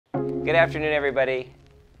Good afternoon, everybody.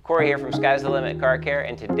 Corey here from Sky's the Limit Car Care,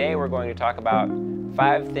 and today we're going to talk about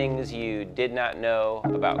 5 things you did not know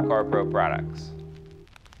about CARPRO products.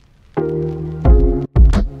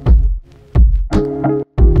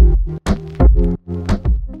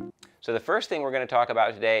 So the first thing we're going to talk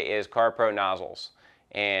about today is CARPRO nozzles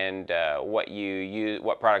and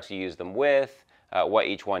what products you use them with, what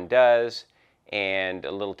each one does, and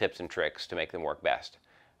little tips and tricks to make them work best.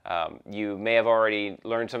 You may have already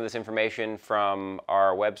learned some of this information from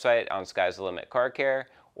our website on Sky's the Limit Car Care,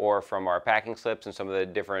 or from our packing slips and some of the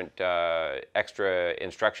different extra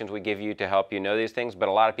instructions we give you to help you know these things, but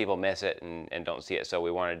a lot of people miss it and don't see it, so we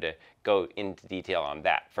wanted to go into detail on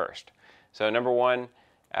that first. So number one,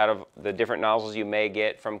 out of the different nozzles you may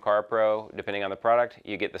get from CARPRO, depending on the product,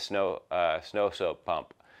 you get the snow soap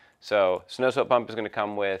pump. So snow soap pump is going to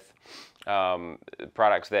come with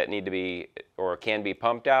products that need to be or can be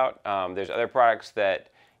pumped out. There's other products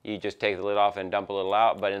that you just take the lid off and dump a little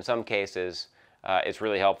out, but in some cases it's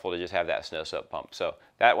really helpful to just have that snow soap pump. So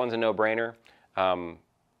that one's a no-brainer. I'll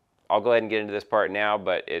go ahead and get into this part now,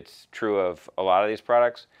 but it's true of a lot of these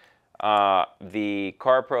products. The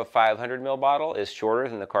CARPRO 500 ml bottle is shorter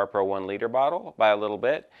than the CARPRO 1 liter bottle by a little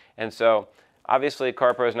bit, and so obviously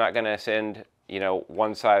CARPRO is not going to send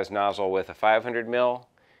one size nozzle with a 500 ml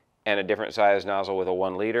and a different size nozzle with a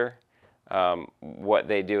 1 liter. What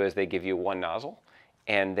they do is they give you one nozzle,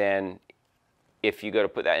 and then if you go to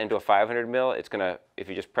put that into a 500 ml, it's gonna, if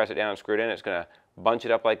you just press it down and screw it in, it's gonna bunch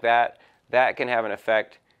it up like that. That can have an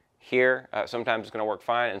effect here. Sometimes it's gonna work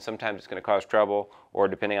fine, and sometimes it's gonna cause trouble, or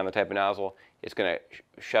depending on the type of nozzle, it's gonna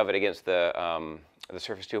shove it against the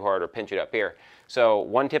surface too hard or pinch it up here. So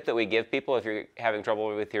one tip that we give people if you're having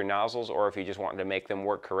trouble with your nozzles, or if you just want to make them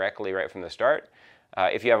work correctly right from the start,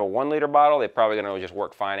 if you have a 1 liter bottle, they're probably going to just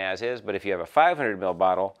work fine as is. But if you have a 500 ml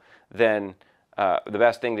bottle, then the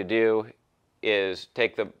best thing to do is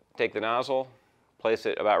take the nozzle, place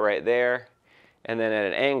it about right there, and then at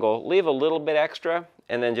an angle, leave a little bit extra,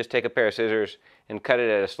 and then just take a pair of scissors and cut it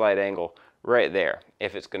at a slight angle right there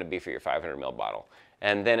if it's going to be for your 500 ml bottle.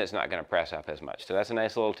 And then it's not going to press up as much. So that's a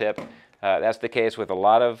nice little tip. That's the case with a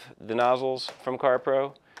lot of the nozzles from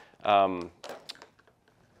CARPRO.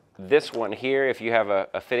 This one here, if you have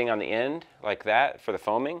a fitting on the end like that for the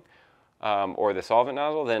foaming or the solvent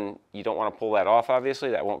nozzle, then you don't want to pull that off, obviously.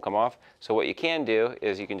 That won't come off. So what you can do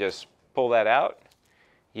is you can just pull that out.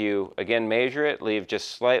 You, again, measure it, leave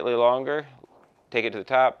just slightly longer, take it to the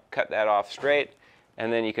top, cut that off straight,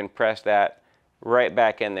 and then you can press that right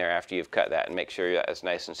back in there after you've cut that and make sure that it's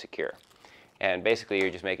nice and secure. And basically you're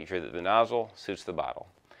just making sure that the nozzle suits the bottle.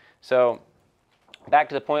 So back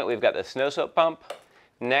to the point, we've got the snow soap pump.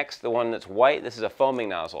 Next, the one that's white, this is a foaming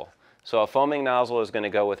nozzle. So a foaming nozzle is going to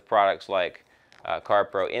go with products like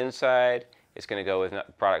CARPRO Inside. It's going to go with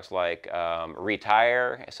products like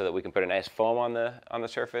Retire, so that we can put a nice foam on the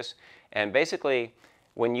surface. And basically,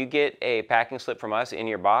 when you get a packing slip from us in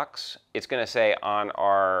your box, it's going to say on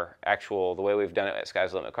our actual, the way we've done it at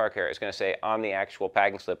Sky's the Limit Car Care, it's going to say on the actual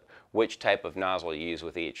packing slip which type of nozzle you use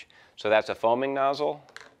with each. So that's a foaming nozzle.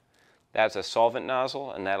 That's a solvent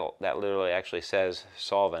nozzle, and that literally actually says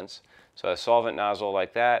solvents. So a solvent nozzle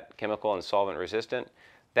like that, chemical and solvent resistant,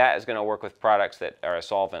 that is going to work with products that are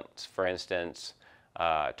solvents. For instance,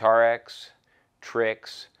 Tarex,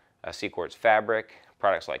 Trix, C-Quartz fabric,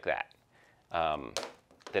 products like that.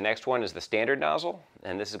 The next one is the standard nozzle,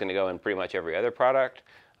 and this is going to go in pretty much every other product.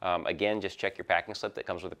 Again, just check your packing slip that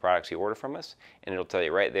comes with the products you order from us, and it'll tell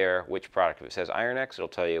you right there which product. If it says Ironex, it'll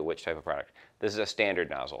tell you which type of product. This is a standard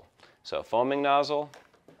nozzle. So foaming nozzle,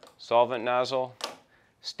 solvent nozzle,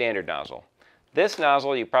 standard nozzle. This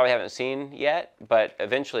nozzle you probably haven't seen yet, but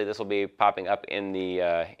eventually this will be popping up in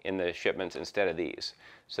the shipments instead of these.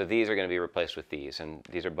 So these are going to be replaced with these, and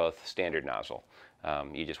these are both standard nozzle.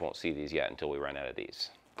 You just won't see these yet until we run out of these.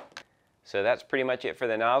 So that's pretty much it for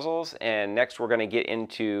the nozzles, and next we're going to get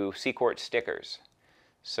into C-Quartz stickers.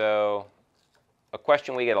 So a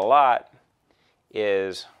question we get a lot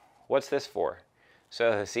is, what's this for?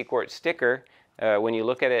 So the C-Quartz sticker, when you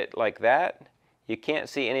look at it like that, you can't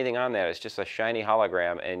see anything on that. It's just a shiny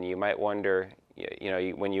hologram, and you might wonder,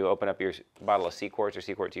 when you open up your bottle of C-Quartz or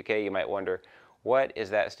C-Quartz UK, you might wonder, what is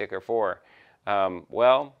that sticker for?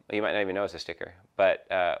 Well, you might not even know it's a sticker, but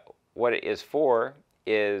what it is for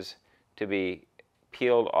is to be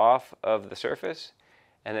peeled off of the surface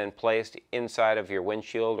and then placed inside of your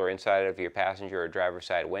windshield or inside of your passenger or driver's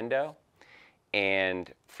side window.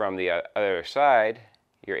 And from the other side,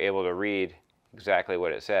 you're able to read exactly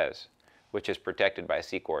what it says, which is protected by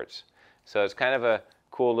C-Quartz. So it's kind of a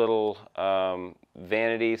cool little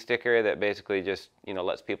vanity sticker that basically just, you know,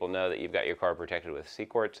 lets people know that you've got your car protected with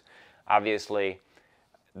C-Quartz. Obviously,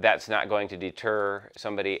 that's not going to deter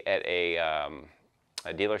somebody at a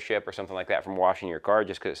dealership or something like that from washing your car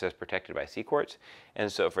just because it says protected by C-Quartz.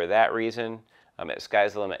 And so for that reason, at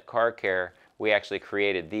Sky's the Limit Car Care, we actually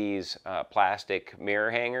created these plastic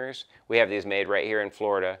mirror hangers. We have these made right here in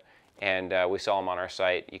Florida, and we sell them on our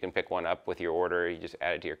site. You can pick one up with your order. You just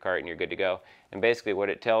add it to your cart and you're good to go. And basically what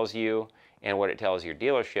it tells you and what it tells your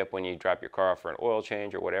dealership when you drop your car off for an oil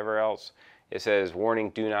change or whatever else, it says, warning,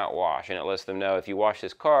 do not wash. And it lets them know if you wash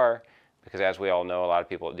this car, because as we all know, a lot of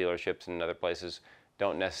people at dealerships and other places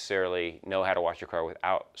don't necessarily know how to wash your car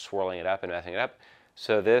without swirling it up and messing it up.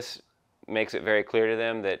 So this makes it very clear to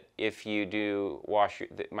them that if you do wash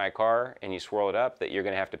my car and you swirl it up, that you're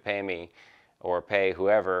going to have to pay me or pay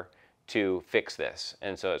whoever to fix this.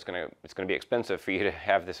 And so it's going to be expensive for you to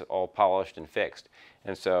have this all polished and fixed.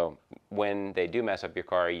 And so when they do mess up your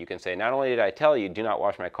car, you can say, not only did I tell you do not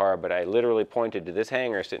wash my car, but I literally pointed to this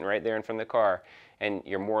hanger sitting right there in front of the car, and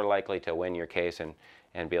you're more likely to win your case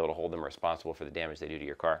and be able to hold them responsible for the damage they do to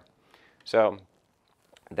your car. So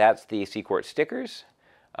that's the C-Quartz stickers.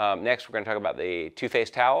 Next, we're going to talk about the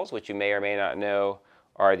two-faced towels, which you may or may not know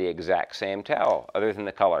are the exact same towel, other than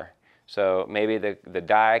the color. So maybe the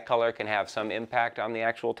dye color can have some impact on the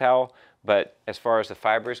actual towel, but as far as the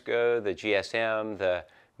fibers go, the GSM, the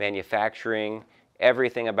manufacturing,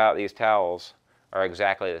 everything about these towels are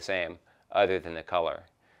exactly the same, other than the color.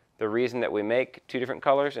 The reason that we make two different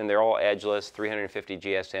colors, and they're all edgeless, 350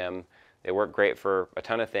 GSM, they work great for a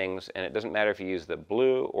ton of things, and it doesn't matter if you use the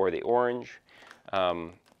blue or the orange.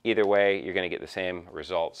 Either way, you're going to get the same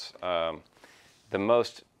results.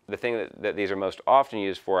 The thing that these are most often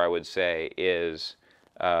used for, I would say, is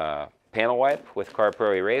panel wipe with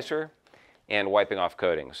CARPRO Eraser and wiping off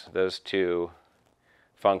coatings. Those two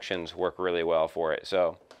functions work really well for it.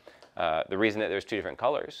 So the reason that there's two different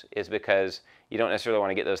colors is because you don't necessarily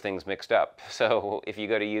want to get those things mixed up. So if you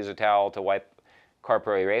go to use a towel to wipe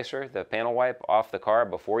CARPRO Eraser, the panel wipe, off the car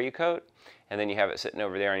before you coat, and then you have it sitting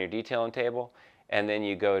over there on your detailing table, and then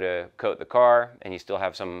you go to coat the car and you still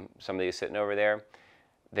have some of these sitting over there,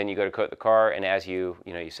 then you go to coat the car, and as you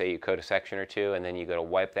say you coat a section or two, and then you go to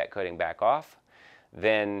wipe that coating back off,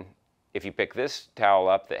 then if you pick this towel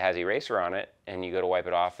up that has eraser on it and you go to wipe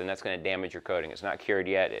it off, then that's going to damage your coating. It's not cured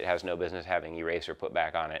yet. It has no business having eraser put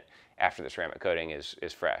back on it after the ceramic coating is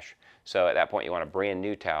fresh. So at that point you want a brand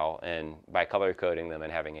new towel, and by color coding them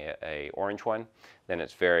and having a orange one, then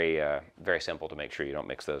it's very, very simple to make sure you don't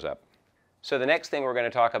mix those up. So the next thing we're going to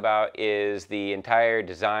talk about is the entire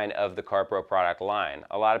design of the CARPRO product line.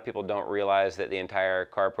 A lot of people don't realize that the entire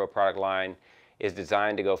CARPRO product line is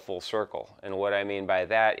designed to go full circle. And what I mean by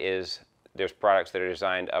that is there's products that are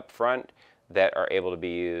designed up front that are able to be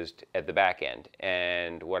used at the back end.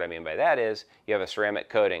 And what I mean by that is you have a ceramic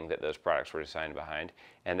coating that those products were designed behind,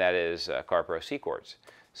 and that is CARPRO C-Quartz.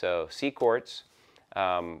 So C-Quartz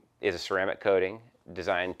is a ceramic coating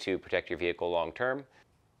designed to protect your vehicle long term.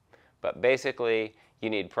 But basically, you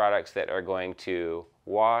need products that are going to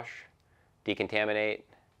wash, decontaminate,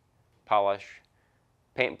 polish,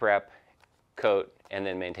 paint prep, coat, and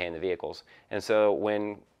then maintain the vehicles. And so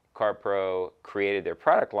when CARPRO created their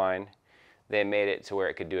product line, they made it to where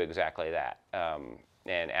it could do exactly that.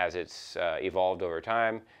 And as it's evolved over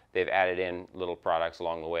time, they've added in little products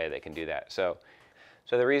along the way that can do that. So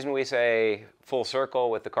the reason we say full circle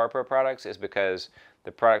with the CARPRO products is because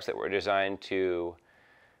the products that were designed to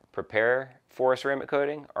prepare for a ceramic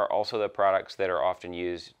coating are also the products that are often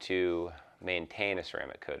used to maintain a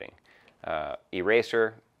ceramic coating.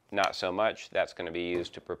 Eraser, not so much. That's going to be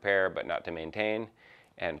used to prepare but not to maintain.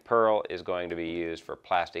 And Pearl is going to be used for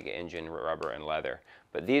plastic, engine, rubber, and leather.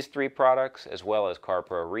 But these three products, as well as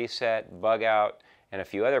CARPRO Reset, Bug Out, and a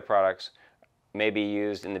few other products, may be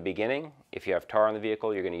used in the beginning. If you have tar on the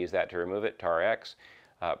vehicle, you're going to use that to remove it, Tar X.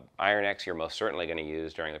 Iron X you're most certainly going to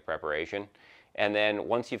use during the preparation. And then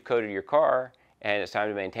once you've coated your car and it's time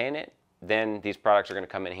to maintain it, then these products are going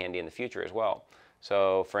to come in handy in the future as well.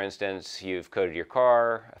 So for instance, you've coated your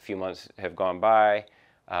car, a few months have gone by,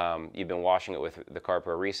 you've been washing it with the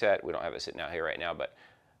CARPRO Reset. We don't have it sitting out here right now, but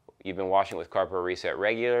you've been washing it with CARPRO Reset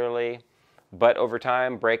regularly. But over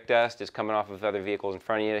time, brake dust is coming off of other vehicles in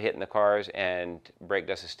front of you, hitting the cars, and brake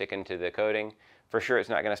dust is sticking to the coating. For sure, it's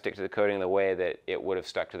not going to stick to the coating the way that it would have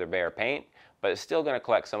stuck to the bare paint, but it's still going to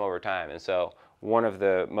collect some over time. And so one of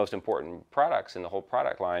the most important products in the whole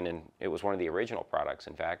product line, and it was one of the original products,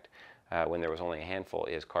 in fact, when there was only a handful,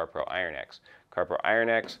 is CARPRO Iron X. CARPRO Iron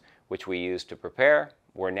X, which we use to prepare,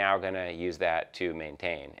 we're now going to use that to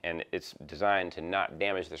maintain. And it's designed to not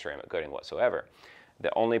damage the ceramic coating whatsoever.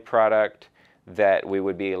 The only product that we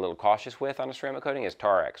would be a little cautious with on a ceramic coating is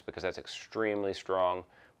Tarex, because that's extremely strong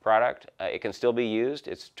product. It can still be used.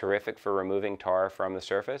 It's terrific for removing tar from the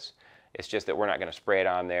surface. It's just that we're not going to spray it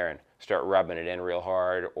on there and start rubbing it in real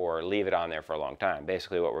hard or leave it on there for a long time.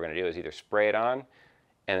 Basically what we're going to do is either spray it on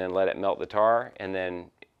and then let it melt the tar and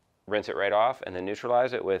then rinse it right off and then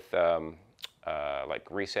neutralize it with like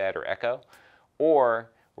Reset or Echo, or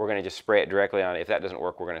we're going to just spray it directly on it. If that doesn't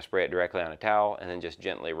work, we're going to spray it directly on a towel and then just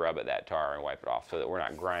gently rub at that tar and wipe it off so that we're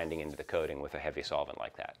not grinding into the coating with a heavy solvent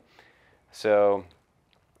like that. So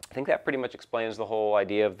I think that pretty much explains the whole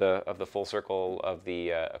idea of the full circle of the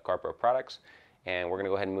CARPRO products, and we're going to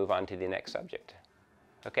go ahead and move on to the next subject.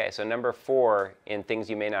 Okay, so number 4 in things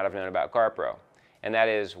you may not have known about CARPRO, and that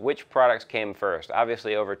is which products came first.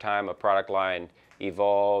 Obviously, over time, a product line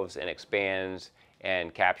evolves and expands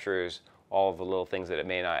and captures all of the little things that it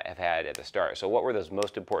may not have had at the start. So what were those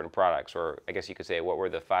most important products, or I guess you could say what were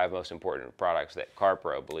the 5 most important products that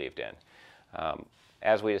CARPRO believed in?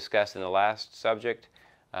 As we discussed in the last subject,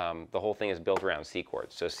 the whole thing is built around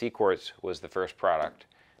C-Quartz. So C-Quartz was the first product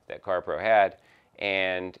that CARPRO had,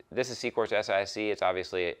 and this is C-Quartz SIC. It's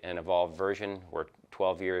obviously an evolved version. We're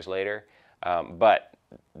 12 years later, but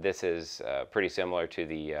this is pretty similar to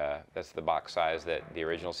the, that's the box size that the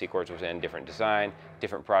original C-Quartz was in, different design,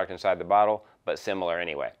 different product inside the bottle, but similar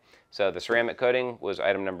anyway. So the ceramic coating was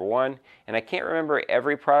item number 1, and I can't remember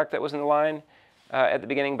every product that was in the line at the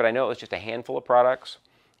beginning, but I know it was just a handful of products.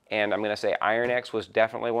 And I'm going to say Iron X was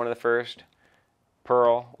definitely one of the first.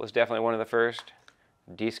 Pearl was definitely one of the first.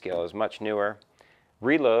 D-Scale is much newer.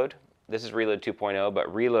 Reload, this is Reload 2.0,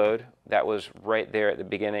 but Reload, that was right there at the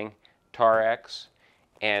beginning. Tarex,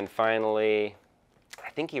 and finally, I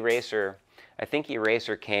think Eraser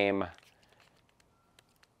came,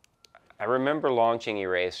 I remember launching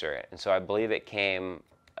Eraser, and so I believe it came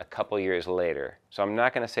a couple years later. So I'm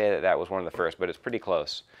not going to say that that was one of the first, but it's pretty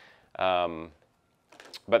close.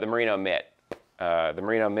 But the Merino Mitt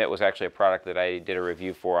was actually a product that I did a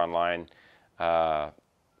review for online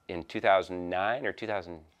in 2009 or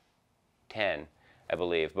 2010, I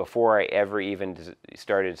believe, before I ever even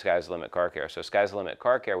started Sky's the Limit Car Care. So Sky's the Limit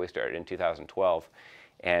Car Care we started in 2012,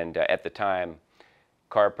 and at the time,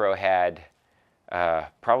 CARPRO had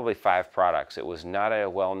probably 5 products. It was not a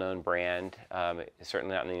well-known brand,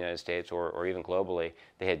 certainly not in the United States or even globally.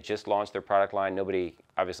 They had just launched their product line. Nobody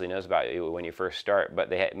obviously knows about it when you first start, but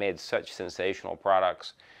they had made such sensational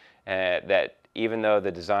products that even though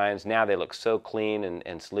the designs, now they look so clean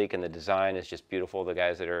and sleek, and the design is just beautiful. The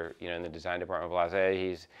guys that are in the design department of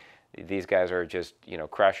Blase, these guys are just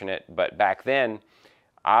crushing it. But back then,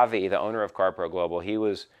 Avi, the owner of CARPRO Global, he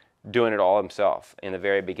was doing it all himself. In the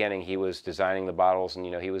very beginning, he was designing the bottles, and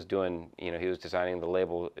he was doing, he was designing the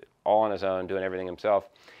label all on his own, doing everything himself.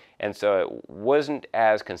 And so it wasn't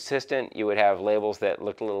as consistent. You would have labels that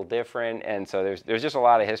looked a little different, and so there's just a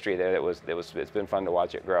lot of history there it's been fun to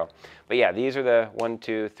watch it grow. But yeah, these are the 1,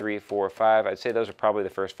 2, 3, 4, 5. I'd say those are probably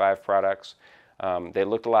the first 5 products. They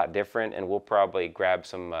looked a lot different, and we'll probably grab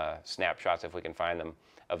some snapshots if we can find them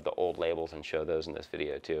of the old labels and show those in this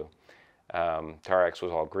video too. Tarex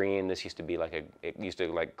was all green. This used to be like it used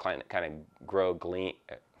to like kind of glow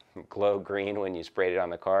green when you sprayed it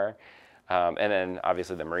on the car. And then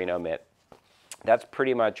obviously the Merino Mitt. That's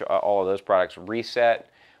pretty much all of those products. Reset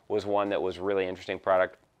was one that was a really interesting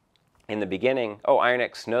product in the beginning. Oh, Iron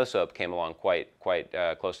X Snow Soap came along quite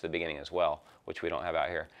close to the beginning as well, which we don't have out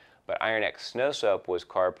here. But Iron X Snow Soap was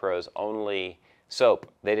CARPRO's only soap.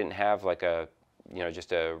 They didn't have like a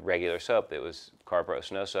just a regular soap. It was CARPRO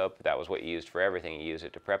Snow Soap. That was what you used for everything. You used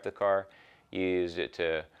it to prep the car, you used it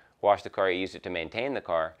to wash the car, you used it to maintain the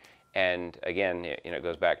car. And again, it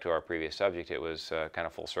goes back to our previous subject. It was kind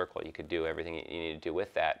of full circle. You could do everything you needed to do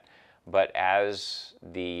with that. But as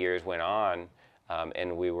the years went on,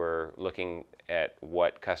 and we were looking at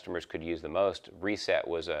what customers could use the most, Reset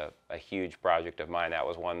was a huge project of mine. That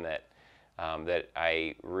was one that that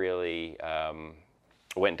I really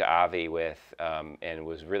went to Avi with and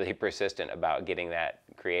was really persistent about getting that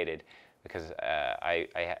created, because I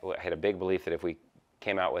had a big belief that if we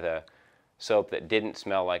came out with a soap that didn't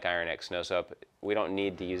smell like Iron X Snow Soap, we don't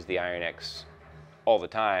need to use the Iron X all the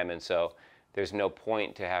time, and so there's no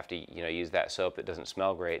point to have to use that soap that doesn't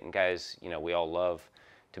smell great. And guys, we all love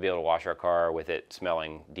to be able to wash our car with it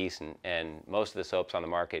smelling decent, and most of the soaps on the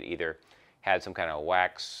market either had some kind of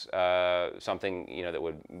wax, something that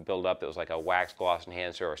would build up that was like a wax gloss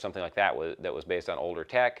enhancer or something like that that was based on older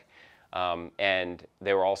tech, and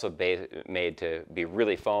they were also made to be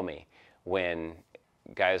really foamy, when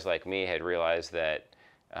guys like me had realized that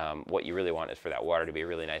what you really want is for that water to be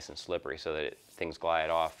really nice and slippery so that things glide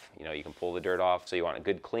off. You can pull the dirt off, so you want a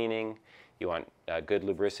good cleaning. You want good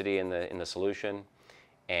lubricity in the solution,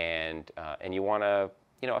 and you want a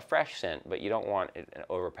fresh scent, but you don't want an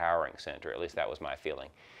overpowering scent, or at least that was my feeling.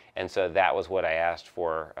 And so that was what I asked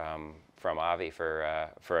for from Avi for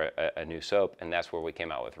a new soap, and that's where we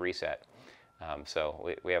came out with Reset.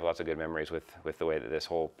 So we have lots of good memories with the way that this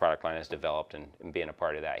whole product line is developed, and being a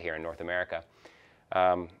part of that here in North America.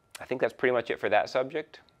 I think that's pretty much it for that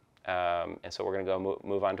subject. And so we're going to go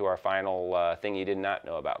move on to our final thing you did not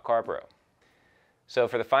know about CARPRO. So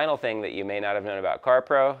for the final thing that you may not have known about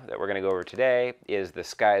CARPRO that we're going to go over today is the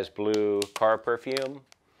Sky's Blue car perfume.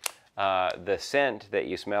 The scent that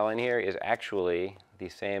you smell in here is actually the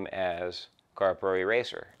same as CARPRO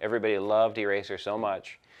Eraser. Everybody loved Eraser so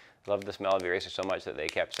much, loved the smell of Eraser so much that they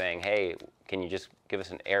kept saying, hey, can you just give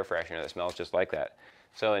us an air freshener that smells just like that?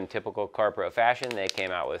 So in typical CARPRO fashion, they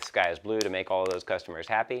came out with Sky's Blue to make all of those customers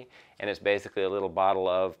happy, and it's basically a little bottle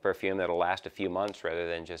of perfume that'll last a few months rather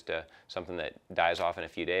than just something that dies off in a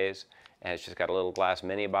few days. And it's just got a little glass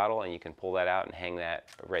mini bottle, and you can pull that out and hang that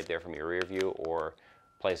right there from your rear view, or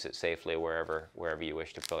place it safely wherever you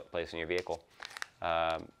wish to place in your vehicle.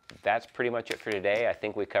 That's pretty much it for today. I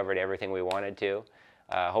think we covered everything we wanted to.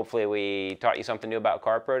 Hopefully we taught you something new about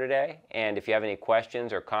CARPRO today, and if you have any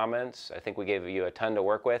questions or comments, I think we gave you a ton to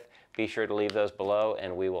work with. Be sure to leave those below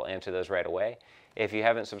and we will answer those right away. If you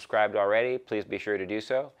haven't subscribed already, please be sure to do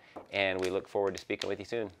so, and we look forward to speaking with you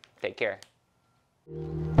soon. Take care.